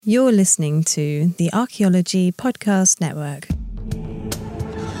You're listening to the Archaeology Podcast Network.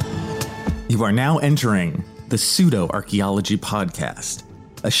 You are now entering the Pseudo-Archaeology Podcast,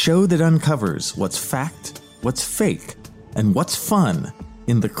 a show that uncovers what's fact, what's fake, and what's fun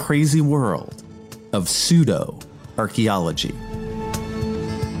in the crazy world of pseudo-archaeology.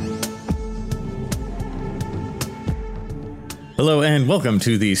 Hello and welcome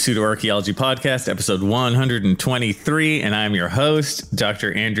to the Pseudo-Archaeology Podcast, episode 123, and I'm your host,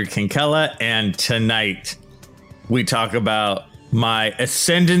 Dr. Andrew Kinkella, and tonight we talk about my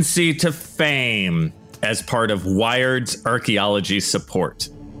ascendancy to fame as part of Wired's archaeology support.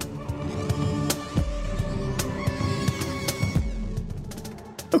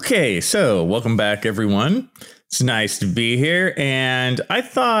 Okay, so welcome back, everyone. It's nice to be here, and I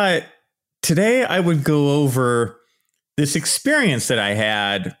thought today I would go over this experience that I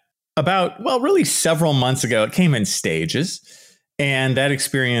had about, really several months ago. It came in stages, and that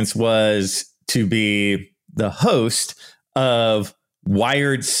experience was to be the host of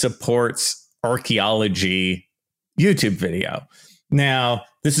Wired Support's Archaeology YouTube video. Now,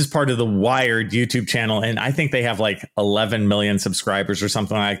 this is part of the Wired YouTube channel, and I think they have like 11 million subscribers or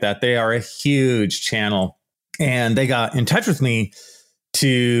something like that. They are a huge channel, and they got in touch with me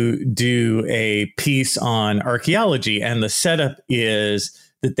to do a piece on archaeology. And the setup is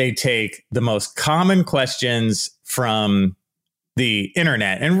that they take the most common questions from the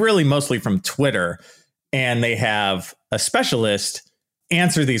internet, and really mostly from Twitter, and they have a specialist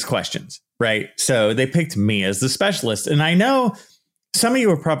answer these questions, right? So they picked me as the specialist. And I know some of you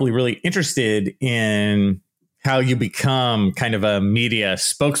are probably really interested in how you become kind of a media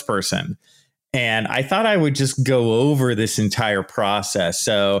spokesperson. And I thought I would just go over this entire process.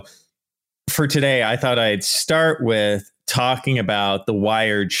 So for today, I thought I'd start with talking about the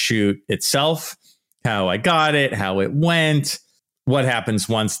Wired shoot itself, how I got it, how it went, what happens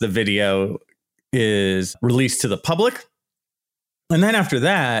once the video is released to the public. And then after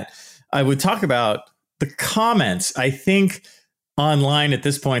that, I would talk about the comments. I think online at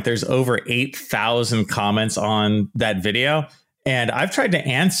this point, there's over 8,000 comments on that video. And I've tried to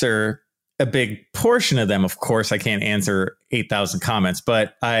answer a big portion of them. Of course, I can't answer 8,000 comments,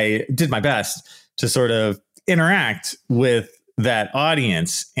 but I did my best to sort of interact with that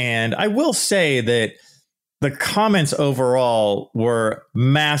audience. And I will say that the comments overall were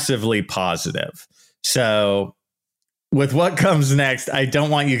massively positive. So with what comes next, I don't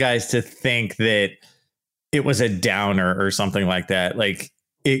want you guys to think that it was a downer or something like that. Like,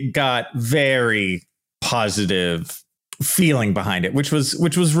 it got very positive feeling behind it, which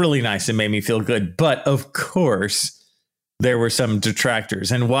was really nice and made me feel good. But of course, there were some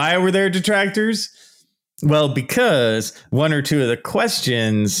detractors. And why were there detractors? Well, because one or two of the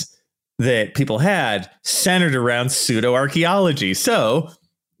questions that people had centered around pseudo-archaeology. So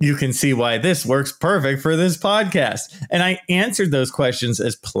you can see why this works perfect for this podcast. And I answered those questions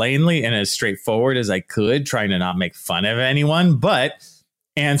as plainly and as straightforward as I could, trying to not make fun of anyone, but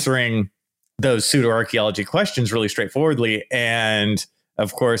answering those pseudo-archaeology questions really straightforwardly. And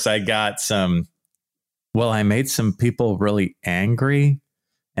of course, I got I made some people really angry.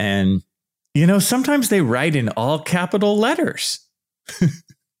 And, sometimes they write in all capital letters.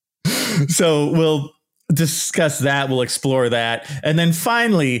 So we'll discuss that. We'll explore that. And then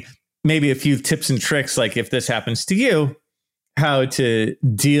finally, maybe a few tips and tricks, like if this happens to you, how to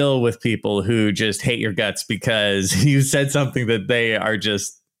deal with people who just hate your guts because you said something that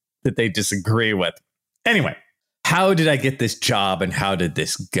they disagree with. Anyway, how did I get this job and how did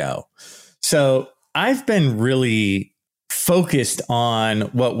this go? So I've been really focused on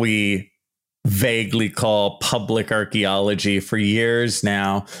what we vaguely call public archaeology for years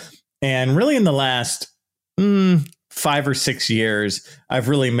now. And really in the last 5 or 6 years, I've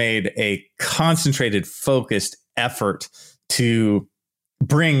really made a concentrated, focused effort to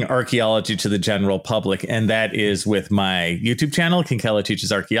bring archaeology to the general public. And that is with my YouTube channel, Kinkella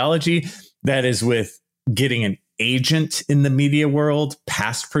Teaches Archaeology. That is with getting an agent in the media world.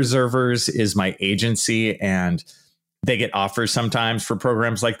 Past Preservers is my agency, and they get offers sometimes for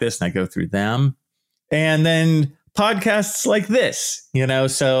programs like this, and I go through them. And then podcasts like this,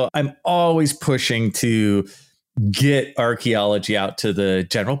 so I'm always pushing to get archaeology out to the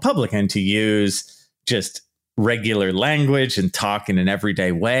general public and to use just regular language and talk in an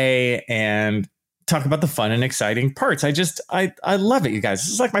everyday way and talk about the fun and exciting parts. I love it, you guys.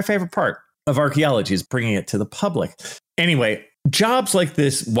 This is like my favorite part of archaeology, is bringing it to the public. Anyway, jobs like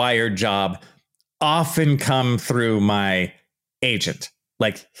this Wired job often come through my agent.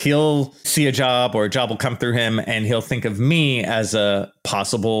 Like, he'll see a job or a job will come through him and he'll think of me as a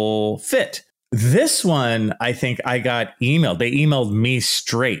possible fit. This one, I think I got emailed. They emailed me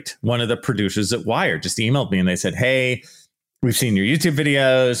straight. One of the producers at Wired just emailed me and they said, hey, we've seen your YouTube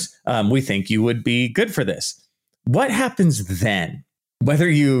videos. We think you would be good for this. What happens then? Whether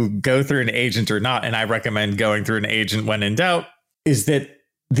you go through an agent or not, and I recommend going through an agent when in doubt, is that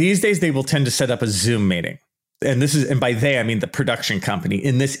these days they will tend to set up a Zoom meeting. And by they, I mean the production company.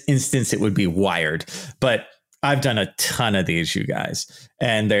 In this instance, it would be Wired. But I've done a ton of these, you guys,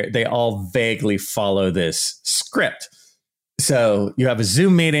 and they all vaguely follow this script. So you have a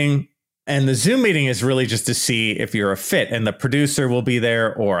Zoom meeting. And the Zoom meeting is really just to see if you're a fit, and the producer will be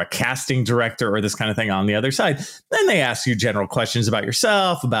there or a casting director or this kind of thing on the other side. Then they ask you general questions about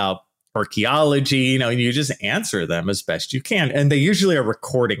yourself, about archaeology, and you just answer them as best you can. And they usually are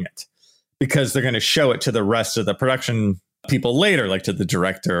recording it because they're going to show it to the rest of the production people later, like to the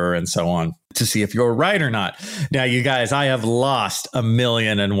director and so on, to see if you're right or not. Now, you guys, I have lost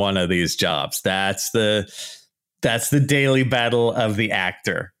 1,000,001 of these jobs. That's the daily battle of the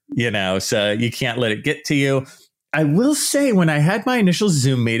actor. So you can't let it get to you. I will say, when I had my initial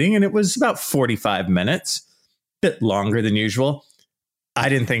Zoom meeting, and it was about 45 minutes, a bit longer than usual, I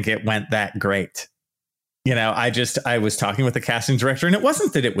didn't think it went that great. I was talking with the casting director, and it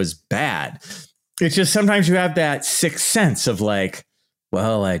wasn't that it was bad. It's just sometimes you have that sixth sense of like,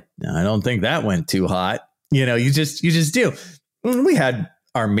 well, I don't think that went too hot. You just do. And we had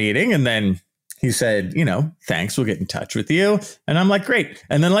our meeting, and then he said, thanks, we'll get in touch with you. And I'm like, great.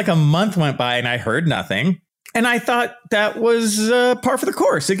 And then like a month went by and I heard nothing. And I thought that was par for the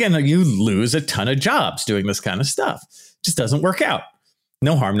course. Again, you lose a ton of jobs doing this kind of stuff. Just doesn't work out.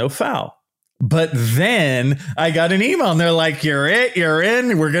 No harm, no foul. But then I got an email and they're like, you're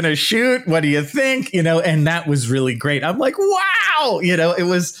in, we're going to shoot. What do you think? And that was really great. I'm like, wow. It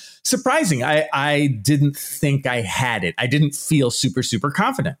was surprising. I didn't think I had it. I didn't feel super, super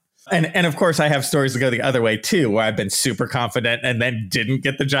confident. And of course, I have stories to go the other way, too, where I've been super confident and then didn't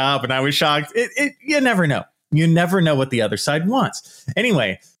get the job and I was shocked. You never know. You never know what the other side wants.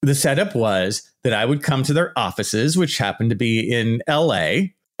 Anyway, the setup was that I would come to their offices, which happened to be in LA,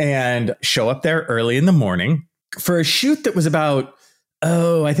 and show up there early in the morning for a shoot that was about,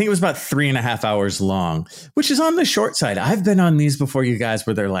 I think it was about 3.5 hours long, which is on the short side. I've been on these before, you guys,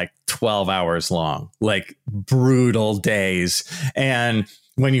 where they're like 12 hours long, like brutal days. And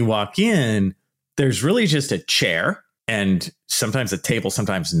when you walk in, there's really just a chair and sometimes a table,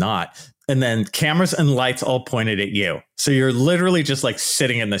 sometimes not. And then cameras and lights all pointed at you. So you're literally just like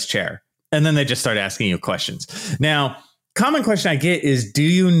sitting in this chair. And then they just start asking you questions. Now, common question I get is, do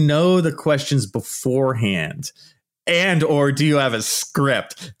you know the questions beforehand? And or do you have a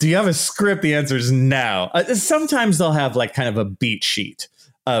script? Do you have a script? The answer is no. Sometimes they'll have like kind of a beat sheet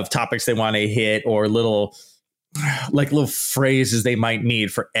of topics they want to hit or little phrases they might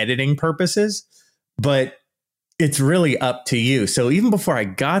need for editing purposes. But it's really up to you. So even before I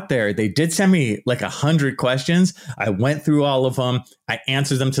got there, they did send me like 100 questions. I went through all of them. I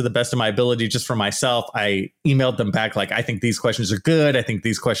answered them to the best of my ability just for myself. I emailed them back like, I think these questions are good. I think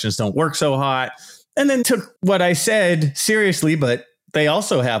these questions don't work so hot. And then took what I said seriously, but they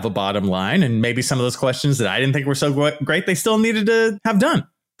also have a bottom line. And maybe some of those questions that I didn't think were so great, they still needed to have done.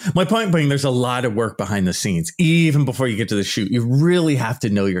 My point being, there's a lot of work behind the scenes, even before you get to the shoot. You really have to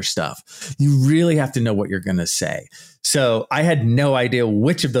know your stuff. You really have to know what you're going to say. So I had no idea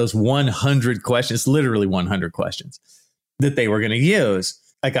which of those 100 questions, literally 100 questions, that they were going to use.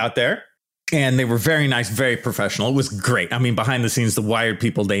 I got there and they were very nice, very professional. It was great. I mean, behind the scenes, the Wired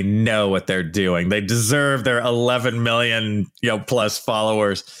people, they know what they're doing. They deserve their 11 million, plus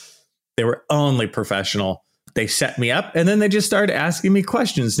followers. They were only professional. They set me up and then they just started asking me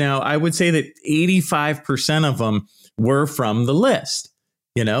questions. Now, I would say that 85% of them were from the list.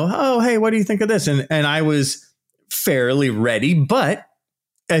 Oh, hey, what do you think of this? And I was fairly ready. But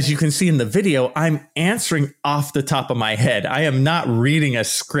as you can see in the video, I'm answering off the top of my head. I am not reading a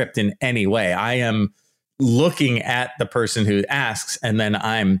script in any way. I am looking at the person who asks and then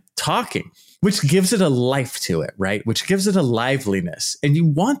I'm talking, which gives it a life to it, right? Which gives it a liveliness. And you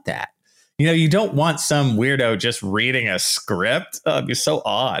want that. You don't want some weirdo just reading a script. It'd be so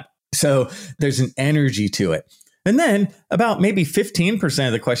odd. So there's an energy to it. And then about maybe 15%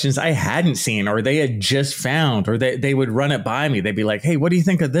 of the questions I hadn't seen or they had just found or they would run it by me. They'd be like, hey, what do you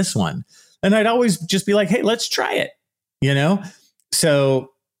think of this one? And I'd always just be like, hey, let's try it. So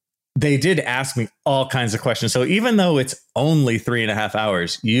they did ask me all kinds of questions. So even though it's only 3.5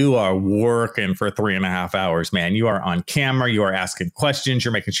 hours, you are working for 3.5 hours, man. You are on camera. You are asking questions.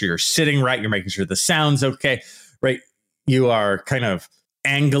 You're making sure you're sitting right. You're making sure the sound's okay, right? You are kind of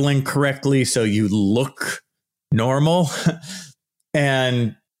angling correctly so you look normal.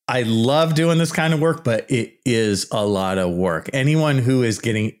 And I love doing this kind of work, but it is a lot of work. Anyone who is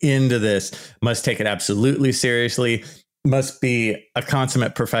getting into this must take it absolutely seriously, must be a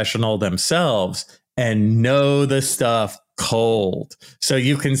consummate professional themselves and know the stuff cold. So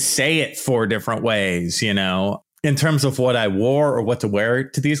you can say it 4 different ways, you know, in terms of what I wore or what to wear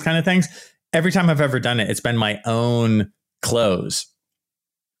to these kind of things. Every time I've ever done it, it's been my own clothes.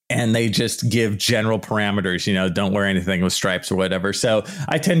 And they just give general parameters, you know, don't wear anything with stripes or whatever. So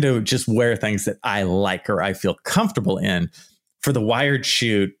I tend to just wear things that I like or I feel comfortable in. For the Wired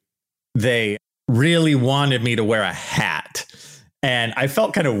shoot, they really wanted me to wear a hat. And I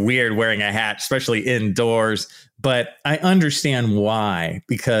felt kind of weird wearing a hat, especially indoors. But I understand why,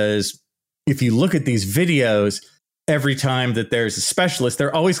 because if you look at these videos, every time that there's a specialist,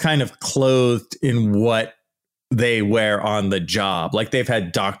 they're always kind of clothed in what they wear on the job. Like they've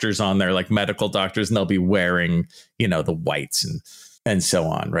had doctors on there, like medical doctors, and they'll be wearing, you know, the whites and so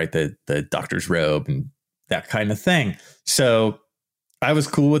on, right? The doctor's robe and that kind of thing. So I was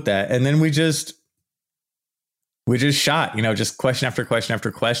cool with that. And then we just shot, you know, just question after question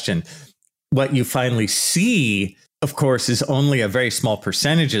after question. What you finally see, of course, is only a very small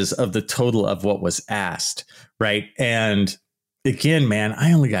percentages of the total of what was asked, right? And again, man,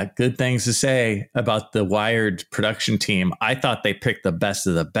 I only got good things to say about the Wired production team. I thought they picked the best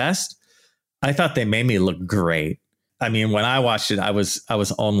of the best. I thought they made me look great. I mean, when I watched it, I was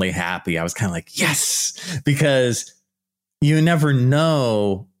only happy. I was kind of like, yes, because you never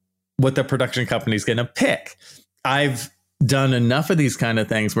know what the production company is going to pick. I've done enough of these kind of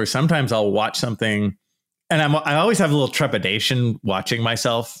things where sometimes I'll watch something and I always have a little trepidation watching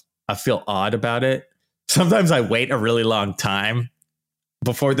myself. I feel odd about it. Sometimes I wait a really long time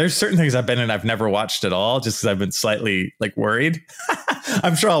before. There's certain things I've been in I've never watched at all, just because I've been slightly like worried.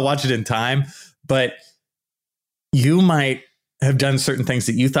 I'm sure I'll watch it in time, but you might have done certain things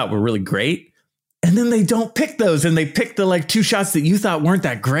that you thought were really great, and then they don't pick those, and they pick the like 2 shots that you thought weren't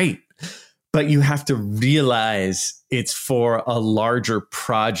that great. But you have to realize it's for a larger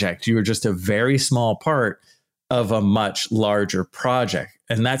project. You are just a very small part of a much larger project.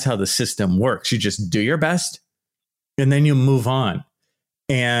 And that's how the system works. You just do your best and then you move on.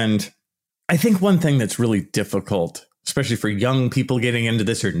 And I think one thing that's really difficult, especially for young people getting into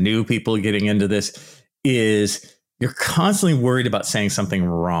this or new people getting into this, is you're constantly worried about saying something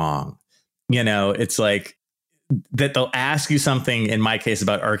wrong. You know, it's like that they'll ask you something, in my case,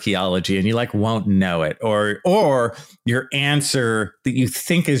 about archaeology, and you like won't know it, or your answer that you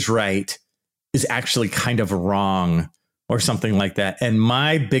think is right is actually kind of wrong or something like that. And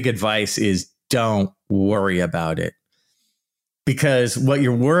my big advice is don't worry about it, because what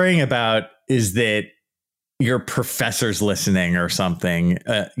you're worrying about is that your professor's listening or something,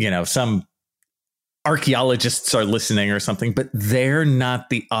 you know, some archaeologists are listening or something, but they're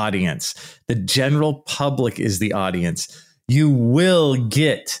not the audience. The general public is the audience. You will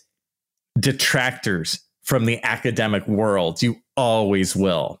get detractors from the academic world. You always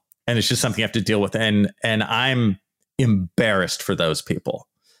will. And it's just something you have to deal with. And I'm embarrassed for those people.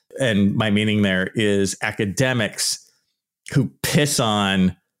 And my meaning there is academics who piss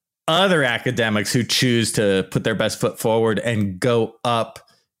on other academics who choose to put their best foot forward and go up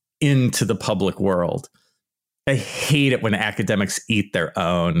into the public world. I hate it when academics eat their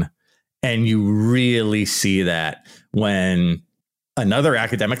own. And you really see that when another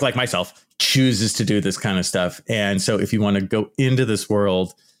academic like myself chooses to do this kind of stuff. And so if you want to go into this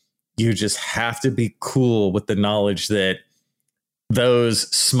world, you just have to be cool with the knowledge that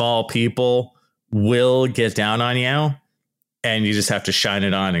those small people will get down on you. And you just have to shine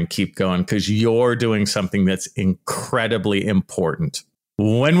it on and keep going, because you're doing something that's incredibly important.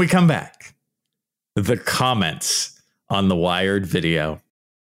 When we come back, the comments on the Wired video.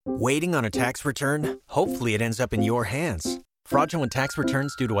 Waiting on a tax return? Hopefully it ends up in your hands. Fraudulent tax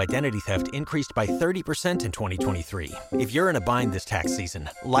returns due to identity theft increased by 30% in 2023. If you're in a bind this tax season,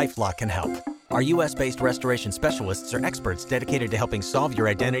 LifeLock can help. Our U.S.-based restoration specialists are experts dedicated to helping solve your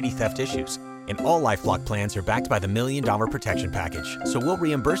identity theft issues. And all LifeLock plans are backed by the $1 Million Protection Package. So we'll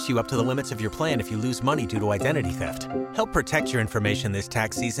reimburse you up to the limits of your plan if you lose money due to identity theft. Help protect your information this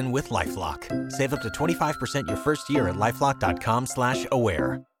tax season with LifeLock. Save up to 25% your first year at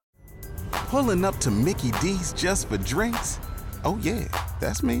LifeLock.com/aware. Pulling up to Mickey D's just for drinks? Oh yeah,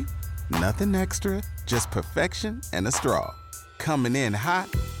 that's me. Nothing extra, just perfection and a straw. Coming in hot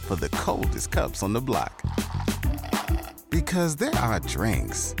for the coldest cups on the block. Because there are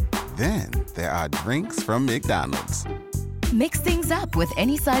drinks. Then there are drinks from McDonald's. Mix things up with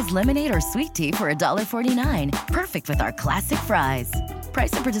any size lemonade or sweet tea for $1.49. Perfect with our classic fries.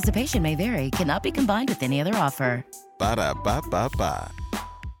 Price and participation may vary. Cannot be combined with any other offer. Ba-da-ba-ba-ba.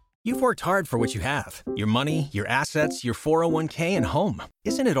 You've worked hard for what you have. Your money, your assets, your 401k, and home.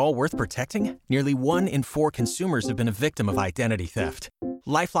 Isn't it all worth protecting? Nearly 1 in 4 consumers have been a victim of identity theft.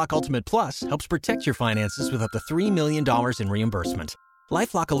 LifeLock Ultimate Plus helps protect your finances with up to $3 million in reimbursement.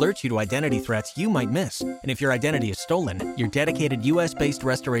 LifeLock alerts you to identity threats you might miss. And if your identity is stolen, your dedicated U.S.-based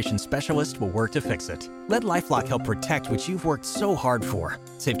restoration specialist will work to fix it. Let LifeLock help protect what you've worked so hard for.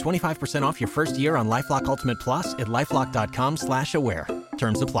 Save 25% off your first year on LifeLock Ultimate Plus at LifeLock.com/aware.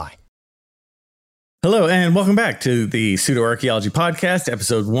 Terms apply. Hello, and welcome back to the Pseudo-Archaeology Podcast,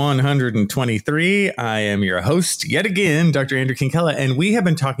 episode 123. I am your host, yet again, Dr. Andrew Kinkella, and we have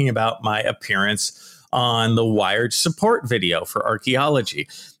been talking about my appearance on the Wired support video for Archaeology.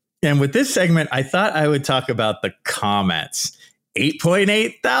 And with this segment, I thought I would talk about the comments.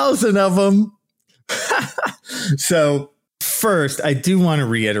 8.8 thousand of them. So first, I do want to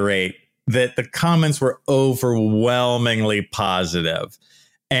reiterate that the comments were overwhelmingly positive.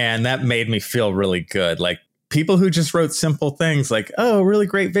 And that made me feel really good. Like people who just wrote simple things like, oh, really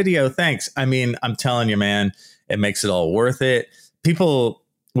great video. Thanks. I mean, I'm telling you, man, it makes it all worth it. People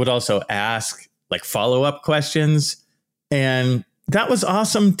would also ask like follow-up questions. And that was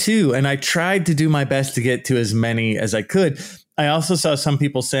awesome, too. And I tried to do my best to get to as many as I could. I also saw some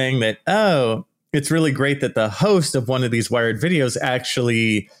people saying that, oh, it's really great that the host of one of these Wired videos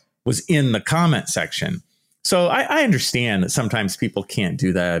actually was in the comment section. So I understand that sometimes people can't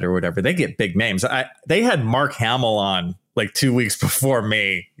do that or whatever. They get big names. They had Mark Hamill on like 2 weeks before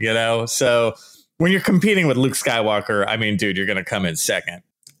me, you know? So when you're competing with Luke Skywalker, I mean, dude, you're going to come in second.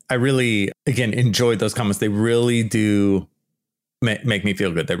 I really, again, enjoyed those comments. They really do make me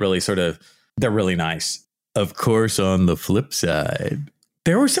feel good. They're really nice. Of course, on the flip side,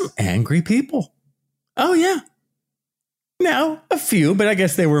 there were some angry people. Oh, yeah. No, a few, but I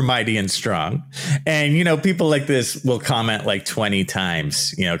guess they were mighty and strong. And, you know, people like this will comment like 20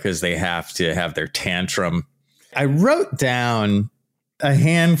 times, you know, because they have to have their tantrum. I wrote down a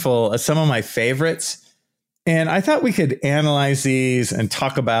handful of some of my favorites, and I thought we could analyze these and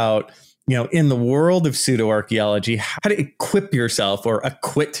talk about, you know, in the world of pseudo-archaeology, how to equip yourself or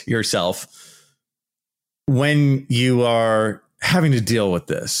acquit yourself when you are having to deal with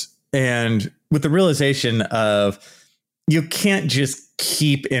this. And with the realization of, you can't just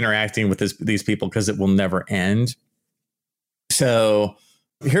keep interacting with these people because it will never end. So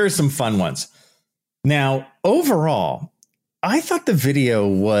here are some fun ones. Now, overall, I thought the video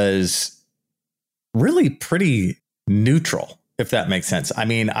was really pretty neutral, if that makes sense. I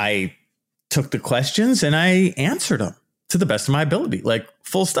mean, I took the questions and I answered them to the best of my ability, like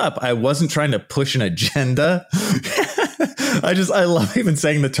full stop. I wasn't trying to push an agenda. I love even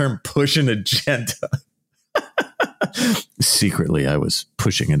saying the term push an agenda. Secretly, I was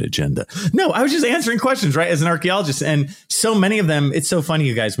pushing an agenda. No, I was just answering questions, right? As an archaeologist. And so many of them, it's so funny,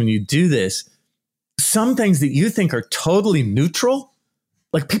 you guys, when you do this, some things that you think are totally neutral,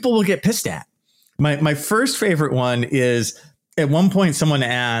 like people will get pissed at. My first favorite one is at one point someone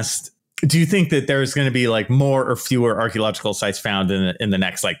asked, do you think that there's going to be like more or fewer archaeological sites found in the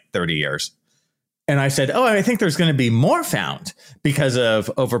next like 30 years? And I said, oh, I think there's going to be more found because of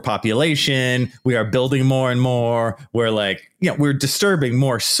overpopulation. We are building more and more. We're like, you know, we're disturbing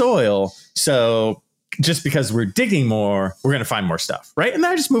more soil. So just because we're digging more, we're going to find more stuff. Right. And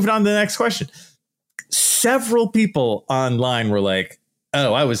then I just moved on to the next question. Several people online were like,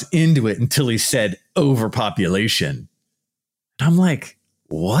 oh, I was into it until he said overpopulation. And I'm like,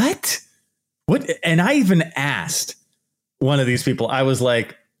 what? What? And I even asked one of these people, I was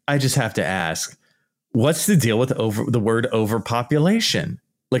like, I just have to ask, what's the deal with the word overpopulation?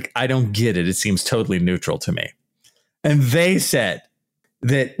 Like, I don't get it. It seems totally neutral to me. And they said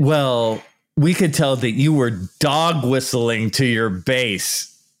that, well, we could tell that you were dog whistling to your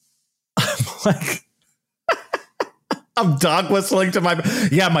base. I'm like, I'm dog whistling to my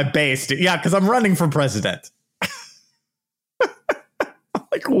base. Yeah, because I'm running for president.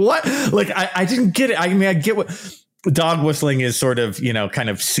 Like, what? Like, I didn't get it. I mean, I get what... Dog whistling is sort of, you know, kind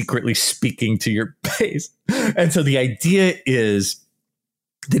of secretly speaking to your base. And so the idea is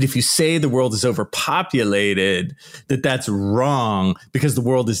that if you say the world is overpopulated, that's wrong because the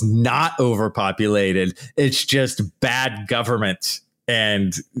world is not overpopulated. It's just bad government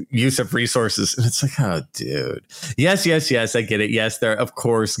and use of resources. And it's like, oh, dude. Yes, I get it. Yes, of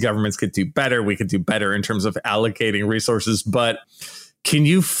course, governments could do better. We could do better in terms of allocating resources. But can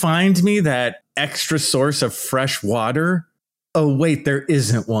you find me that extra source of fresh water? Oh, wait, there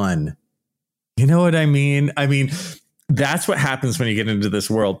isn't one. You know what I mean? I mean, that's what happens when you get into this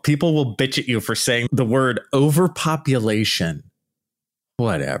world. People will bitch at you for saying the word overpopulation.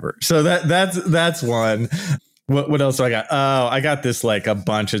 Whatever. So that's one. What else do I got? Oh, I got this like a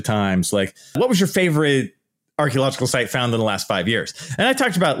bunch of times. Like, what was your favorite archaeological site found in the last 5 years? And I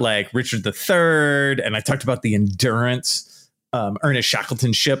talked about like Richard III, and I talked about the Endurance, Ernest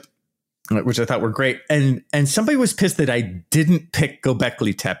Shackleton ship, which I thought were great. And somebody was pissed that I didn't pick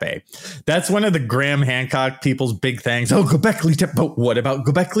Göbekli Tepe. That's one of the Graham Hancock people's big things. Oh, Göbekli Tepe. But what about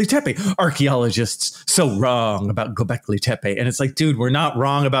Göbekli Tepe? Archaeologists so wrong about Göbekli Tepe. And it's like, dude, we're not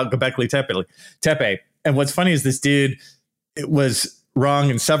wrong about Göbekli Tepe. And what's funny is this dude, it was wrong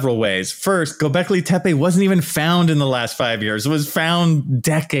in several ways. First, Göbekli Tepe wasn't even found in the last 5 years. It was found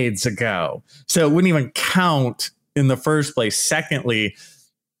decades ago. So it wouldn't even count in the first place. Secondly,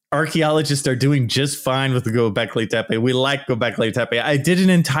 archaeologists are doing just fine with the Göbekli Tepe. We like Göbekli Tepe. I did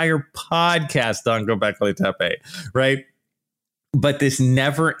an entire podcast on Göbekli Tepe, right? But this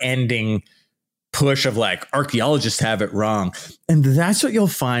never-ending push of like, archaeologists have it wrong. And that's what you'll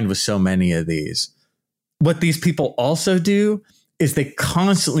find with so many of these. What these people also do is they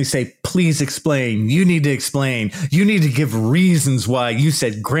constantly say, please explain. You need to explain. You need to give reasons why you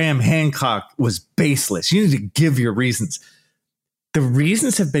said Graham Hancock was baseless. You need to give your reasons. The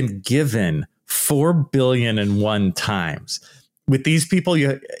reasons have been given 4,000,000,001 times. With these people,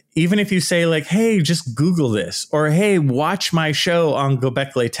 even if you say like, hey, just Google this, or hey, watch my show on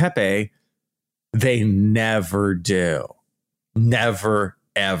Göbekli Tepe, they never do. Never,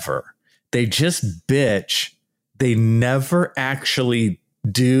 ever. They just bitch. They never actually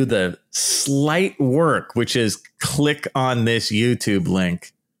do the slight work, which is click on this YouTube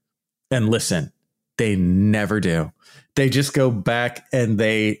link and listen. They never do. They just go back and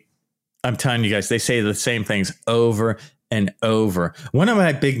I'm telling you guys, they say the same things over and over. One of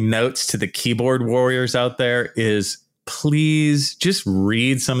my big notes to the keyboard warriors out there is please just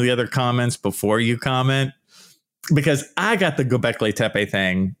read some of the other comments before you comment, because I got the Göbekli Tepe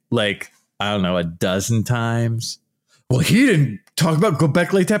thing like, I don't know, a dozen times. Well, he didn't talk about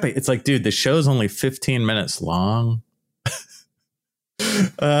Göbekli Tepe. It's like, dude, the show's only 15 minutes long.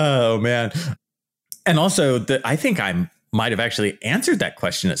 Oh, man. And also, I think I might have actually answered that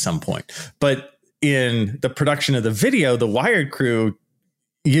question at some point. But in the production of the video, the Wired crew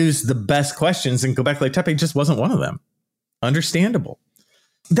used the best questions, and Göbekli Tepe just wasn't one of them. Understandable.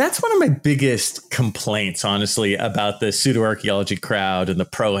 That's one of my biggest complaints, honestly, about the pseudo-archaeology crowd and the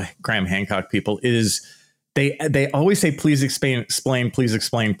pro-Graham Hancock people is they always say, please explain, please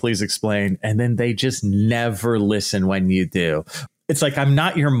explain, please explain. And then they just never listen when you do. It's like, I'm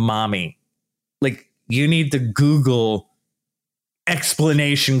not your mommy. Like, you need to Google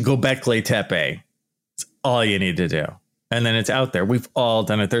explanation Göbekli Tepe. It's all you need to do. And then it's out there. We've all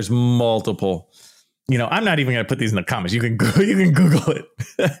done it. There's multiple. I'm not even going to put these in the comments. You can Google it.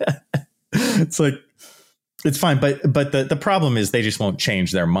 It's like, it's fine. But the problem is they just won't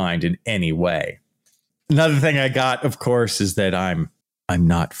change their mind in any way. Another thing I got, of course, is that I'm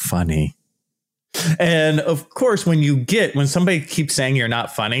not funny. And of course, when somebody keeps saying you're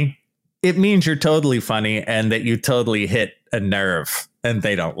not funny, it means you're totally funny and that you totally hit a nerve and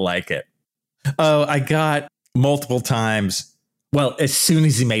they don't like it. Oh, I got multiple times. Well, as soon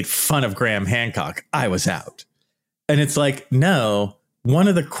as he made fun of Graham Hancock, I was out. And it's like, no, one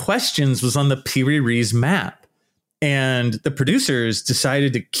of the questions was on the Piri Reis map. And the producers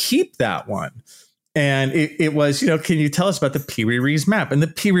decided to keep that one. And it was, can you tell us about the Piri Reis map? And the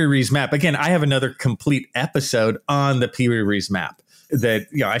Piri Reis map, again, I have another complete episode on the Piri Reis map that,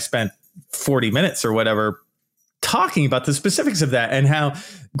 I spent 40 minutes or whatever talking about the specifics of that, and how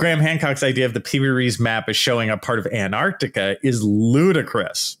Graham Hancock's idea of the Piri Reis map as showing a part of Antarctica is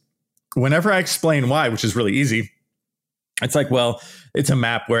ludicrous. Whenever I explain why, which is really easy, it's like, well, it's a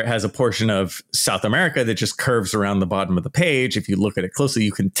map where it has a portion of South America that just curves around the bottom of the page. If you look at it closely,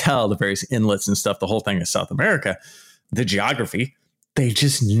 you can tell the various inlets and stuff. The whole thing is South America. The geography, they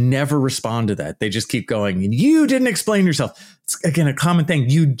just never respond to that. They just keep going. And you didn't explain yourself. It's, again, a common thing.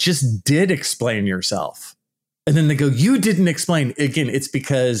 You just did explain yourself. And then they go, you didn't explain. Again, it's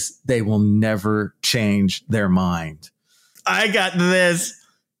because they will never change their mind. I got this.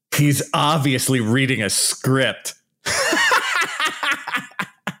 He's obviously reading a script.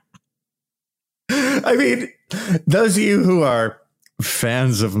 I mean, those of you who are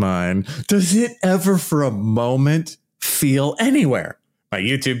fans of mine, does it ever for a moment feel anywhere? My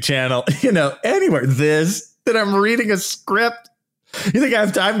YouTube channel, anywhere, that I'm reading a script? You think I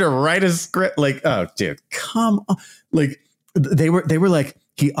have time to write a script? Like, oh, dude, come on. Like, they were like,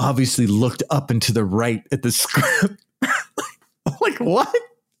 he obviously looked up and to the right at the script. Like, what?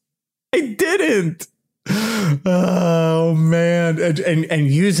 I didn't. Oh, man. And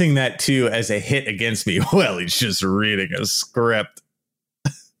using that, too, as a hit against me. Well, he's just reading a script.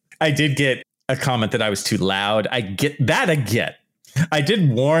 I did get a comment that I was too loud. I get that. I did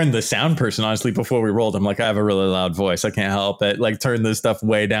warn the sound person, honestly, before we rolled. I'm like, I have a really loud voice. I can't help it. Like, turn this stuff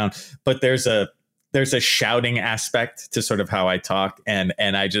way down. But there's a shouting aspect to sort of how I talk. And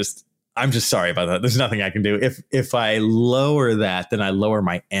I'm just sorry about that. There's nothing I can do. If I lower that, then I lower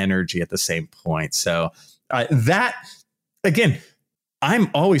my energy at the same point. So that, again, I'm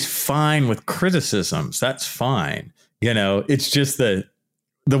always fine with criticisms. That's fine. It's just the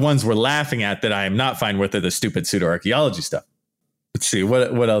ones we're laughing at that I am not fine with are the stupid pseudo-archaeology stuff. Let's see,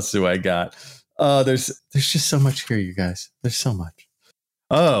 what else do I got? There's just so much here, you guys. There's so much.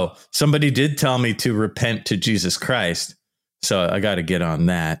 Oh, somebody did tell me to repent to Jesus Christ. So I got to get on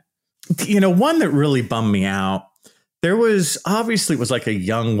that. One that really bummed me out. There was, obviously, it was like a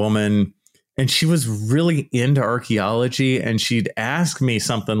young woman, and she was really into archaeology. And she'd ask me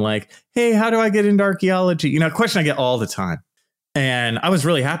something like, hey, how do I get into archaeology? A question I get all the time. And I was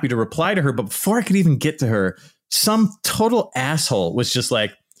really happy to reply to her. But before I could even get to her, some total asshole was just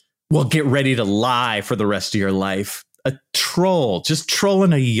like, well, get ready to lie for the rest of your life. A troll, just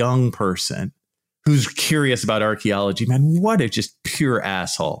trolling a young person who's curious about archaeology. Man, what a just pure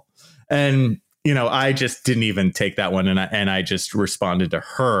asshole. And, I just didn't even take that one. And I just responded to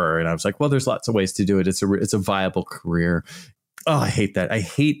her. And I was like, well, there's lots of ways to do it. It's a viable career. Oh, I hate that. I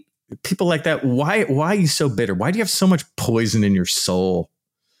hate people like that. Why are you so bitter? Why do you have so much poison in your soul?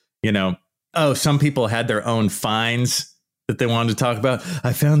 Oh, some people had their own finds that they wanted to talk about.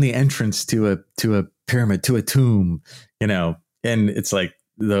 I found the entrance to a pyramid, to a tomb, and it's like,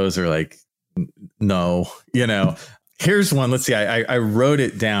 those are like, no, Here's one. Let's see. I wrote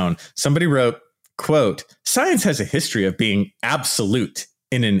it down. Somebody wrote, quote, science has a history of being absolute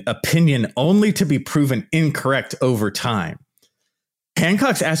in an opinion only to be proven incorrect over time.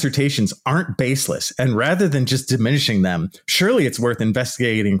 Hancock's assertions aren't baseless, and rather than just diminishing them, surely it's worth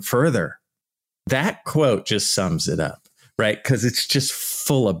investigating further. That quote just sums it up, right? Because it's just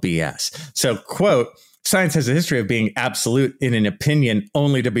full of BS. So, quote, science has a history of being absolute in an opinion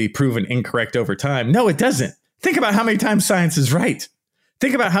only to be proven incorrect over time. No, it doesn't. Think about how many times science is right.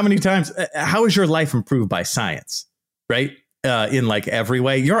 Think about how many times, how is your life improved by science, right? In like every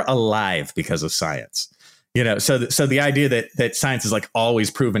way, you're alive because of science. So the idea that science is like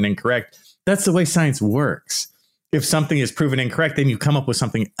always proven incorrect, that's the way science works. If something is proven incorrect, then you come up with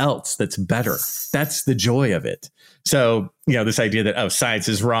something else that's better. That's the joy of it. So, this idea that, science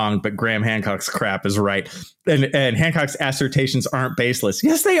is wrong, but Graham Hancock's crap is right. And Hancock's assertions aren't baseless.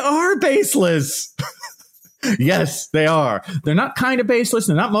 Yes, they are baseless. Yes, they are. They're not kind of baseless.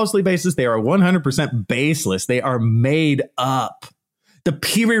 They're not mostly baseless. They are 100% baseless. They are made up. The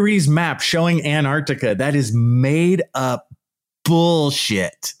Piri-Reis map showing Antarctica, that is made up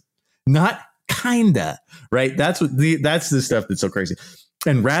bullshit. Not kinda, right? That's the stuff that's so crazy.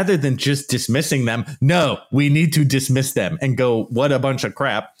 And rather than just dismissing them, no, we need to dismiss them and go, what a bunch of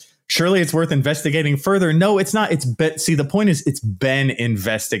crap. Surely it's worth investigating further. No, it's not. See, the point is it's been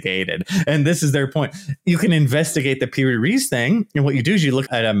investigated. And this is their point. You can investigate the Piri-Reis thing. And what you do is you look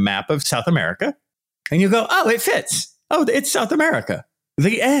at a map of South America and you go, oh, it fits. Oh, it's South America.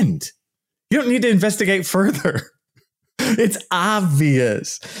 The end. You don't need to investigate further. It's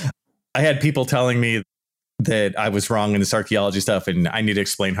obvious. I had people telling me that I was wrong in this archaeology stuff and I need to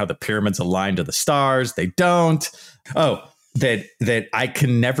explain how the pyramids align to the stars. They don't. Oh, that I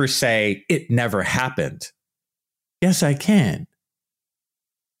can never say it never happened. Yes, I can.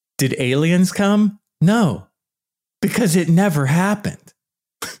 Did aliens come? No, because it never happened.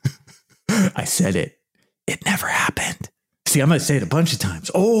 I said it. It never happened. See, I'm going to say it a bunch of times.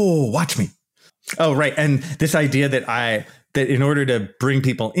 Oh, watch me. Oh, right. And this idea that in order to bring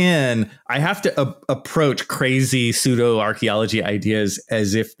people in, I have to approach crazy pseudo-archaeology ideas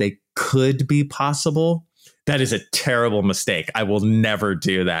as if they could be possible. That is a terrible mistake. I will never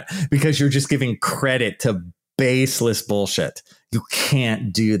do that because you're just giving credit to baseless bullshit. You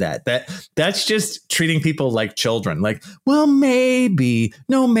can't do that. That's just treating people like children. Like, well, maybe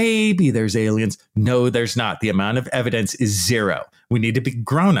there's aliens. No, there's not. The amount of evidence is zero. We need to be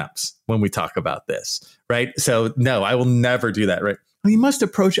grown-ups when we talk about this, right? So no, I will never do that, right? Well, you must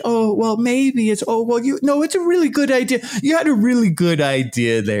approach, it's a really good idea. You had a really good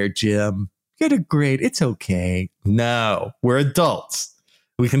idea there, Jim. It's okay. No, we're adults.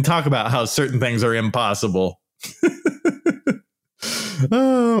 We can talk about how certain things are impossible.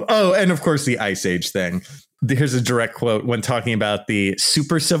 And of course the Ice Age thing. Here's a direct quote when talking about the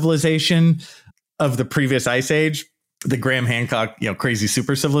super civilization of the previous Ice Age, the Graham Hancock, crazy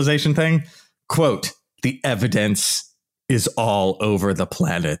super civilization thing. Quote, the evidence is all over the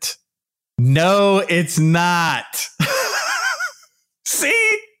planet. No, it's not.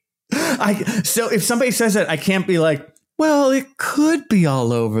 See? So if somebody says that, I can't be like, well, it could be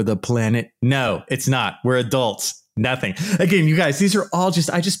all over the planet. No, it's not. We're adults. Nothing. Again, you guys, these are all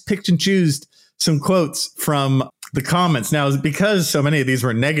I just picked and chose some quotes from the comments. Now, because so many of these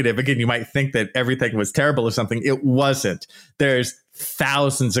were negative, again, you might think that everything was terrible or something. It wasn't. There's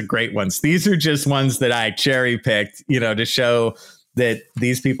thousands of great ones. These are just ones that I cherry picked, to show that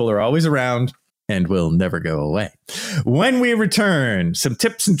these people are always around and will never go away. When we return, some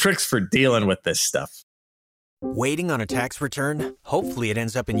tips and tricks for dealing with this stuff. Waiting on a tax return? Hopefully it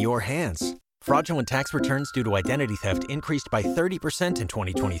ends up in your hands. Fraudulent tax returns due to identity theft increased by 30% in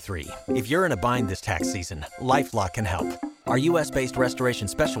 2023. If you're in a bind this tax season, LifeLock can help. Our U.S.-based restoration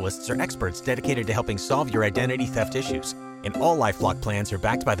specialists are experts dedicated to helping solve your identity theft issues. And all LifeLock plans are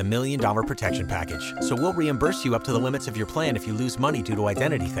backed by the $1 Million Protection Package. So we'll reimburse you up to the limits of your plan if you lose money due to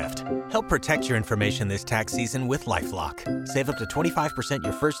identity theft. Help protect your information this tax season with LifeLock. Save up to 25%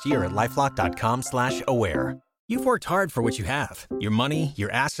 your first year at LifeLock.com/aware. You've worked hard for what you have. Your money,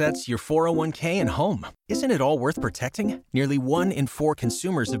 your assets, your 401k, and home. Isn't it all worth protecting? Nearly 1 in 4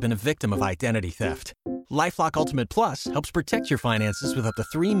 consumers have been a victim of identity theft. LifeLock Ultimate Plus helps protect your finances with up to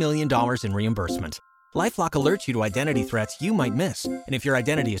 $3 million in reimbursement. LifeLock alerts you to identity threats you might miss. And if your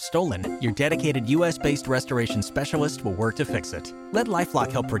identity is stolen, your dedicated U.S.-based restoration specialist will work to fix it. Let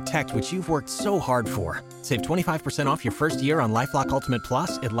LifeLock help protect what you've worked so hard for. Save 25% off your first year on LifeLock Ultimate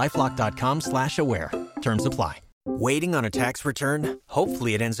Plus at LifeLock.com/aware. Terms apply. Waiting on a tax return?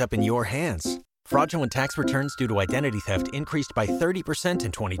 Hopefully it ends up in your hands. Fraudulent tax returns due to identity theft increased by 30%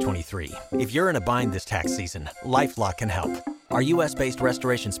 in 2023. If you're in a bind this tax season, LifeLock can help. Our U.S.-based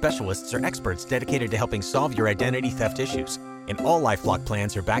restoration specialists are experts dedicated to helping solve your identity theft issues. And all LifeLock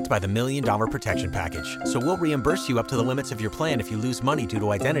plans are backed by the $1 Million Protection Package. So we'll reimburse you up to the limits of your plan if you lose money due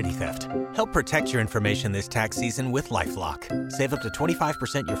to identity theft. Help protect your information this tax season with LifeLock. Save up to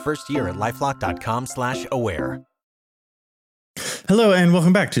 25% your first year at LifeLock.com/aware. Hello and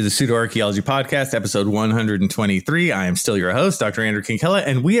welcome back to the Pseudo Archaeology Podcast, episode 123. I am still your host, Dr. Andrew Kinkella,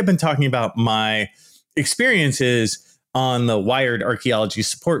 and we have been talking about my experiences on the Wired Archaeology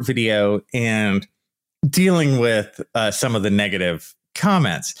support video and dealing with some of the negative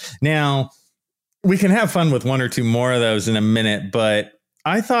comments. Now, we can have fun with one or two more of those in a minute, but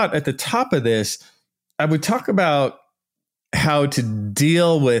I thought at the top of this, I would talk about how to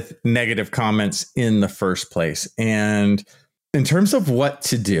deal with negative comments in the first place. And in terms of what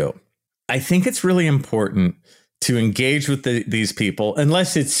to do, I think it's really important to engage with these people,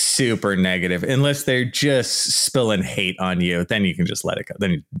 unless it's super negative, unless they're just spilling hate on you, then you can just let it go.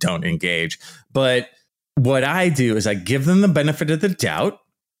 Then you don't engage. But what I do is I give them the benefit of the doubt,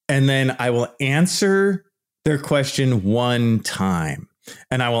 and then I will answer their question one time.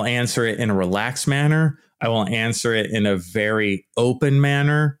 And I will answer it in a relaxed manner. I will answer it in a very open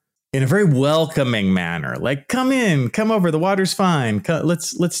manner, in a very welcoming manner. Like, come in, come over, the water's fine.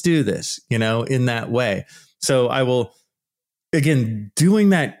 Let's do this, in that way. So I will, again, doing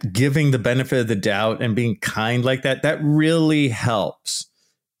that, giving the benefit of the doubt and being kind like that, that really helps,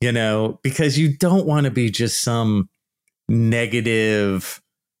 because you don't want to be just some negative,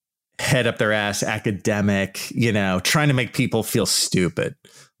 head up their ass academic, trying to make people feel stupid.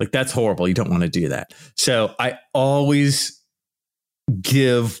 Like, that's horrible. You don't want to do that. So I always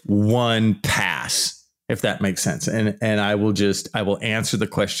give one pass, if that makes sense. And I will answer the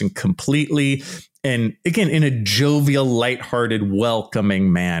question completely. And again, in a jovial, lighthearted,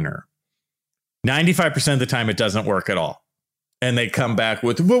 welcoming manner. 95% of the time, it doesn't work at all. And they come back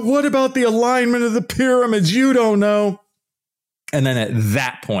with, well, what about the alignment of the pyramids? You don't know. And then at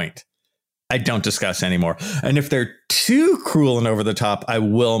that point, I don't discuss anymore. And if they're too cruel and over the top, I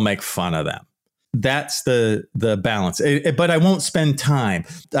will make fun of them. That's the balance. But I won't spend time.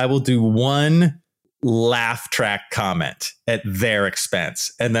 I will do one laugh track comment at their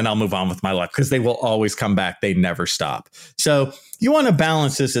expense, and then I'll move on with my life, because they will always come back. They never stop. So you want to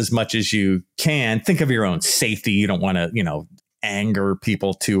balance this as much as you can. Think of your own safety. You don't want to, anger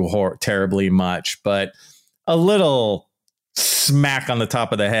people too terribly much, but a little smack on the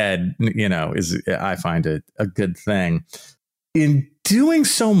top of the head, is, I find it a good thing. In doing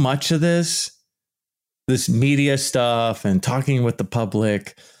so much of this media stuff and talking with the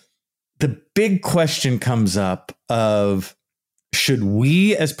public, the big question comes up of, should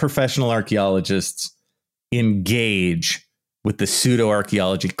we as professional archaeologists engage with the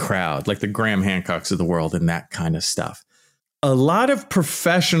pseudo-archaeology crowd, like the Graham Hancocks of the world and that kind of stuff? A lot of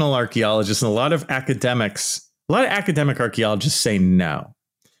professional archaeologists and a lot of academic archaeologists say no.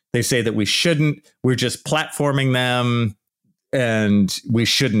 They say that we shouldn't, we're just platforming them and we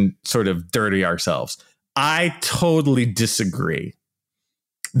shouldn't sort of dirty ourselves. I totally disagree.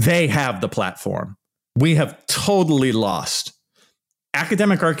 They have the platform. We have totally lost.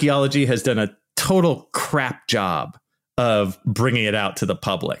 Academic archaeology has done a total crap job of bringing it out to the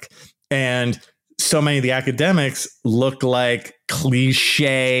public. And so many of the academics look like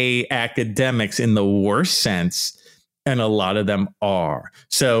cliche academics in the worst sense. And a lot of them are.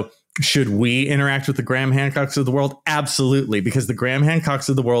 So should we interact with the Graham Hancocks of the world? Absolutely, because the Graham Hancocks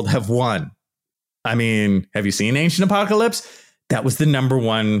of the world have won. I mean, have you seen Ancient Apocalypse? That was the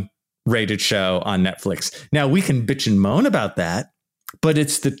 #1 rated show on Netflix. Now, we can bitch and moan about that, but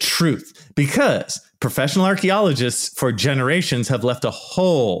it's the truth, because professional archaeologists for generations have left a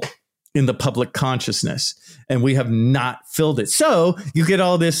hole in the public consciousness, and we have not filled it. So you get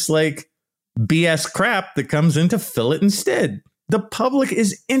all this like BS crap that comes in to fill it instead. The public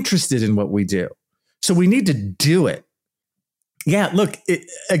is interested in what we do, so we need to do it. Yeah, look,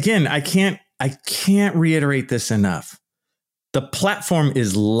 again, I can't reiterate this enough. The platform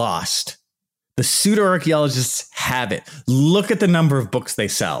is lost. The pseudo-archaeologists have it. Look at the number of books they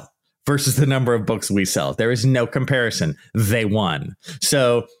sell versus the number of books we sell. There is no comparison. They won.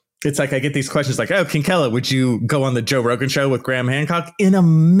 So it's like I get these questions like, oh, Kinkella, would you go on the Joe Rogan show with Graham Hancock? In a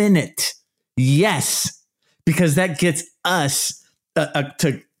minute. Yes, because that gets us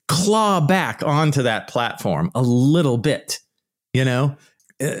to claw back onto that platform a little bit. You know,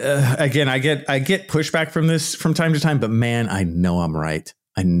 again, I get pushback from this from time to time, but man, I know I'm right.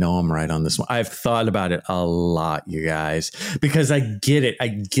 I know I'm right on this one. I've thought about it a lot, you guys, because I get it. I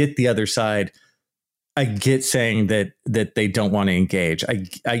get the other side. I get saying that they don't want to engage.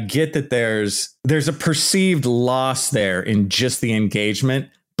 I get that there's a perceived loss there in just the engagement,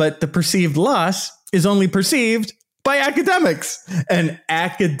 but the perceived loss is only perceived by academics, and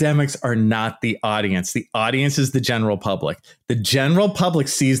academics are not the audience. The audience is the general public. The general public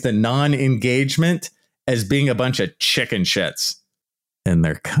sees the non-engagement as being a bunch of chicken shits, and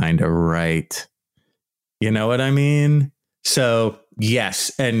they're kind of right. You know what I mean? So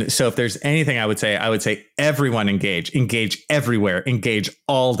yes. And so if there's anything I would say everyone engage everywhere, engage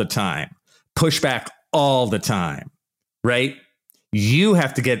all the time, push back all the time, right? You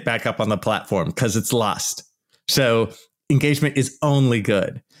have to get back up on the platform because it's lost. So engagement is only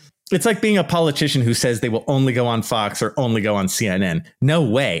good. It's like being a politician who says they will only go on Fox or only go on CNN. No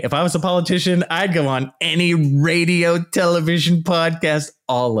way. If I was a politician, I'd go on any radio, television, podcast,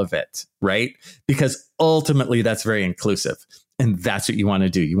 all of it, right? Because ultimately that's very inclusive. And that's what you want to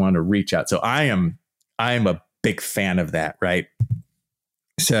do. You want to reach out. So I am a big fan of that, right?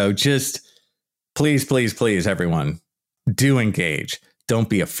 So just please, please, please, everyone, do engage. Don't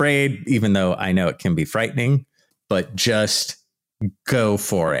be afraid, even though I know it can be frightening, but just go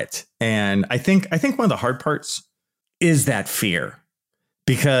for it. And I think one of the hard parts is that fear,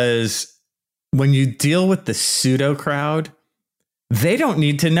 because when you deal with the pseudo crowd, they don't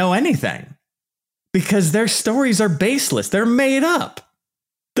need to know anything because their stories are baseless. They're made up.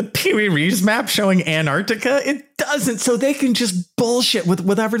 The Pee-wee Reeves map showing Antarctica, it doesn't. So they can just bullshit with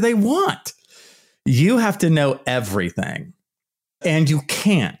whatever they want. You have to know everything, and you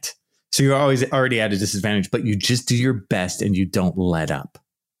can't. So you're already at a disadvantage, but you just do your best and you don't let up,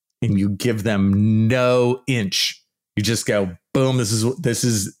 and you give them no inch. You just go, boom, this is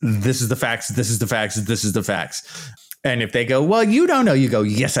the facts. This is the facts. This is the facts. And if they go, well, you don't know, you go,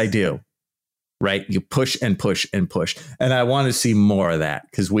 yes, I do. Right. You push and push and push. And I want to see more of that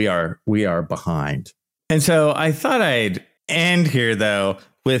because we are behind. And so I thought I'd end here, though,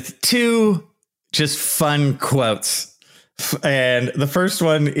 with two just fun quotes. And the first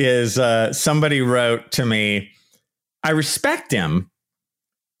one is somebody wrote to me, I respect him,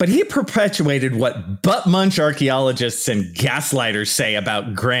 but he perpetuated what butt munch archaeologists and gaslighters say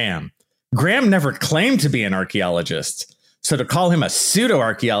about Graham. Graham never claimed to be an archaeologist, so to call him a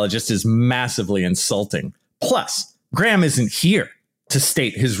pseudo-archaeologist is massively insulting. Plus, Graham isn't here to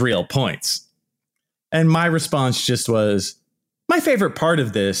state his real points. And my response just was, my favorite part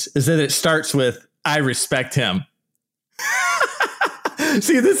of this is that it starts with, I respect him.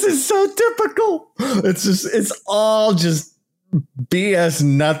 See, this is so typical. It's all just BS,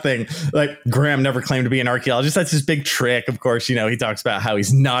 nothing. Like, Graham never claimed to be an archaeologist. That's his big trick. Of course, you know, he talks about how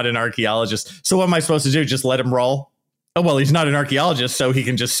he's not an archaeologist. So what am I supposed to do? Just let him roll? Oh, well, he's not an archaeologist, so he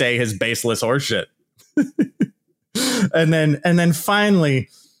can just say his baseless horseshit. And then finally,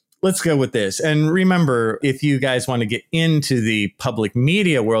 let's go with this. And remember, if you guys want to get into the public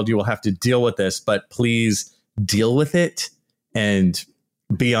media world, you will have to deal with this, but please deal with it and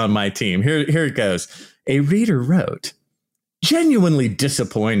be on my team. Here it goes. A reader wrote, genuinely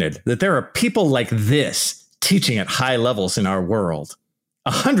disappointed that there are people like this teaching at high levels in our world.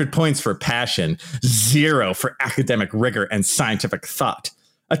 100 points for passion, 0 for academic rigor and scientific thought.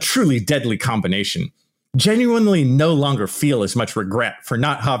 a truly deadly combination. Genuinely no longer feel as much regret for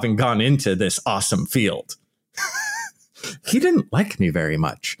not having gone into this awesome field. He didn't like me very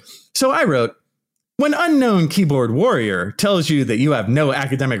much. So I wrote, when unknown keyboard warrior tells you that you have no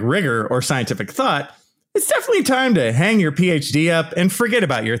academic rigor or scientific thought, it's definitely time to hang your PhD up and forget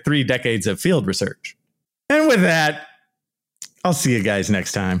about your 3 decades of field research. And with that, I'll see you guys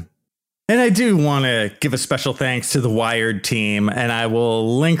next time. And I do want to give a special thanks to the Wired team, and I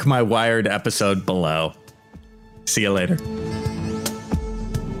will link my Wired episode below. See you later.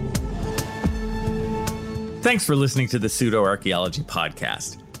 Thanks for listening to the Pseudo-Archaeology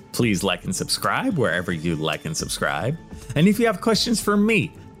Podcast. Please like and subscribe wherever you like and subscribe. And if you have questions for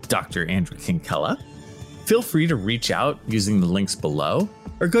me, Dr. Andrew Kinkella, feel free to reach out using the links below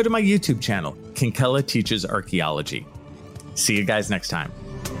or go to my YouTube channel, Kinkella Teaches Archaeology. See you guys next time.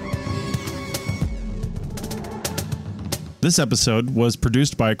 This episode was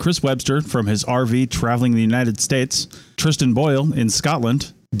produced by Chris Webster from his RV traveling the United States, Tristan Boyle in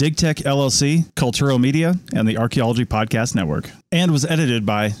Scotland, DigTech LLC, Culturo Media, and the Archaeology Podcast Network, and was edited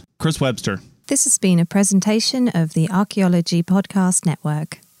by Chris Webster. This has been a presentation of the Archaeology Podcast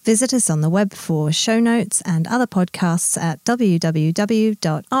Network. Visit us on the web for show notes and other podcasts at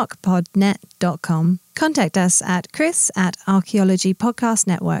www.archpodnet.com. Contact us at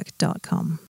chris@archaeologypodcastnetwork.com.